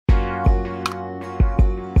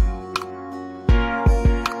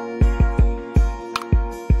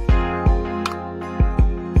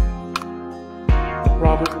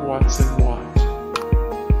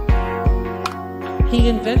He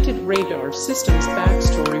invented radar systems.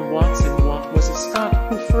 Backstory: Watson Watt was a Scot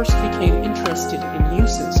who first became interested in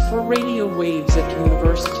uses for radio waves at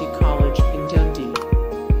University College in Dundee.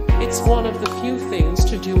 It's one of the few things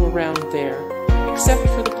to do around there, except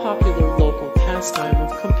for the popular local pastime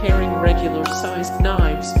of comparing regular-sized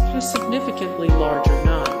knives to significantly larger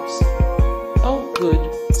knives. Oh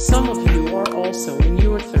good, some of you are also in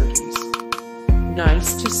your 30s.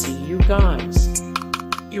 Nice to see you guys.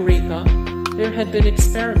 Eureka! There had been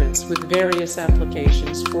experiments with various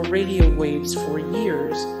applications for radio waves for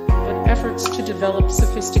years, but efforts to develop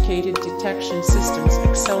sophisticated detection systems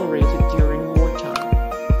accelerated during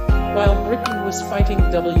wartime. While Britain was fighting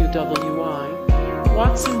WWI,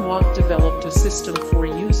 Watson Watt developed a system for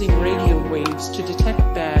using radio waves to detect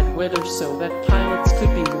bad weather so that pilots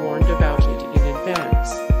could be warned about it in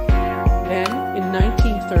advance. Then, in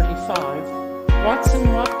 1935,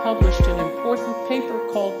 Watson Watt published an important paper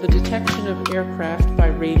called The Detection of Aircraft by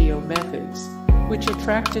Radio Methods, which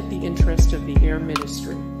attracted the interest of the Air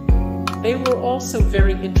Ministry. They were also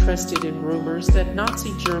very interested in rumors that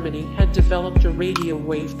Nazi Germany had developed a radio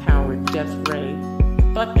wave-powered death ray,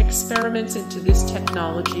 but experiments into this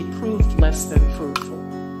technology proved less than fruitful.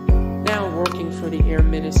 Now working for the Air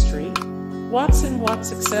Ministry, Watson Watt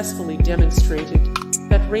successfully demonstrated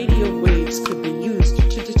that radio waves could be used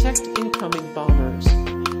to detect incoming bombers,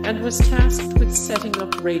 and was tasked with setting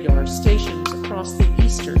up radar stations across the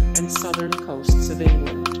eastern and southern coasts of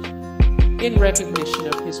England. In recognition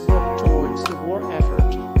of his work towards the war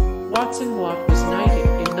effort, Watson Watt was knighted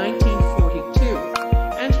in 1942,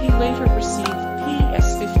 and he later received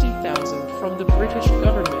PS 50,000 from the British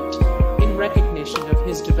government in recognition of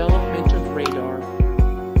his development of radar.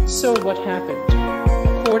 So what happened?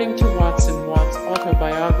 According to Watson Watt's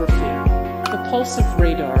autobiography, The Pulse of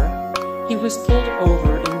Radar, he was pulled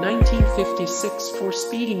over in 1956 for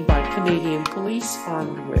speeding by Canadian police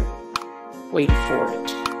armed with, wait for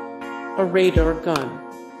it, a radar gun.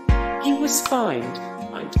 He was fined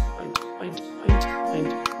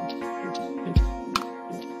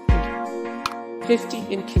 $50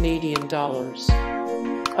 in Canadian dollars.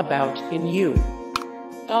 About in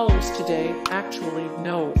dollars today, actually,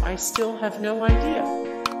 no, I still have no idea.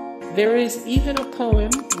 There is even a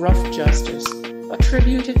poem, Rough Justice,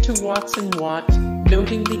 attributed to Watson Watt,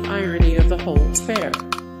 noting the irony of the whole affair.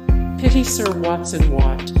 Pity Sir Watson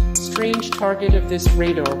Watt, strange target of this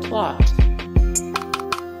radar plot.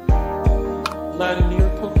 Vladimir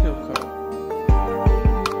Pokhilko.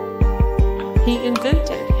 He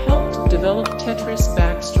helped develop Tetris.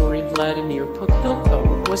 Backstory: Vladimir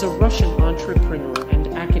Pokhilko was a Russian entrepreneur and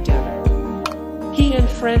academic. He and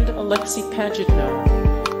friend Alexei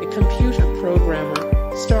Pajitnov, a computer programmer,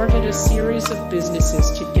 started a series of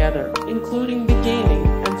businesses together, including the gaming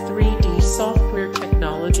and 3D software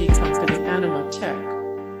technology company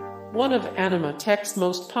Animatech. One of Animatech's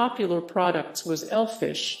most popular products was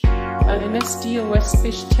Elfish, an MS-DOS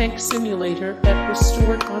fish tank simulator that was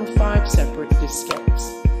stored on 5 separate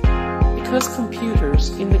diskettes. Because computers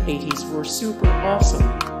in the 80s were super awesome.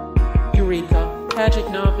 Eureka!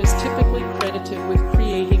 Pajitnov is typically credited with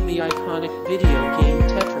creating the iconic video game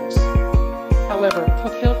Tetris. However,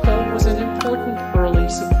 Pokhilko was an important early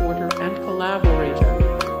supporter and collaborator,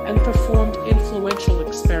 and performed influential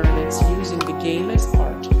experiments using the game as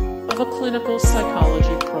part of a clinical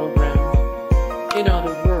psychology program. In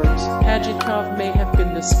other words, Pajitnov may have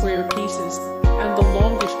been the square pieces and the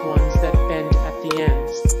longish ones that bend at the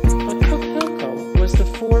ends, but Pokhilko was the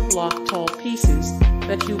 4-block-tall pieces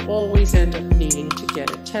that you always end up needing to get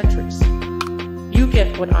at Tetris. You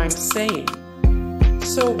get what I'm saying.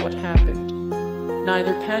 So what happened?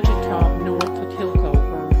 Neither Pajitnov nor Pokhilko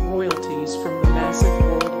earned royalties from the massive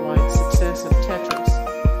worldwide success of Tetris,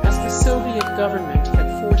 as the Soviet government had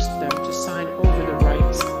forced them to sign over the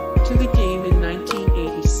rights to the game in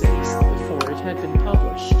 1986 before it had been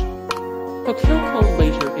published. Pokhilko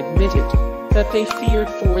later admitted that they feared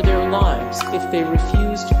for their lives if they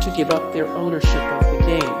refused to give up their ownership of the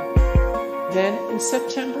game. Then, in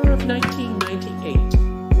September of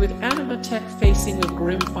 1998, with Animatech facing a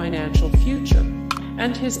grim financial future,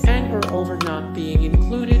 and his anger over not being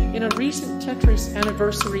included in a recent Tetris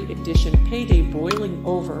Anniversary Edition payday boiling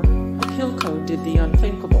over, Pokhilko did the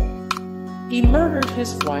unthinkable. He murdered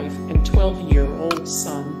his wife and 12-year-old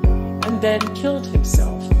son, and then killed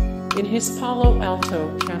himself in his Palo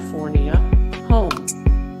Alto, California, home.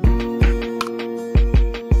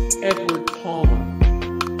 Edward Palmer.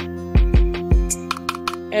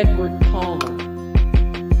 Edward Palmer.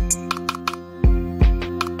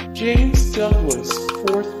 James Douglas,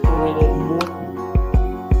 4th Earl of Morton.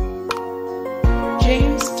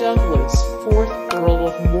 James Douglas, 4th Earl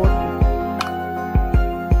of Morton.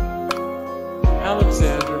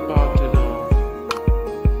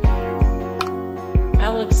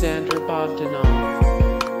 Bogdanov,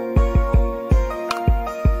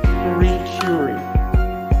 Marie Curie,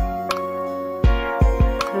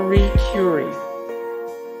 Marie Curie,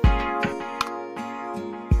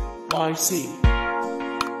 Lycée,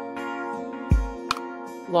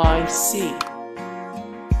 Lycée,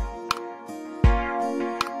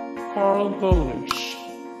 Carl Bonish,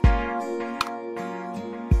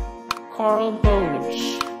 Carl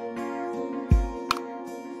Bonish,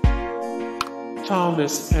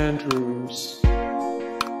 Thomas Andrews,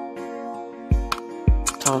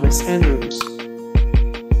 Thomas Andrews,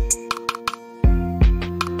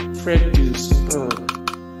 Fred Duesenberg,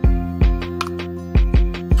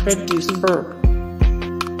 Fred Duesenberg,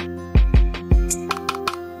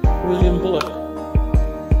 William Bullock,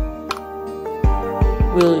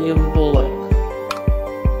 William Bullock,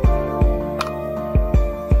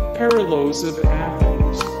 Parallels of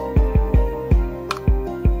Athens,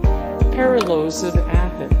 Parallels of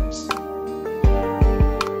Athens,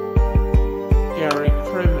 Gary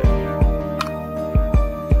Kremen,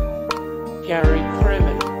 Gary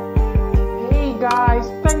Kremen. Hey guys,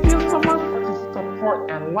 thank you so much for the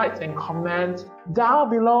support and likes and comments down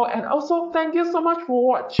below, and also thank you so much for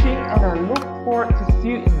watching, and I look forward to see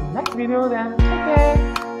you in the next video then. Take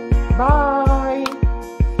care, bye.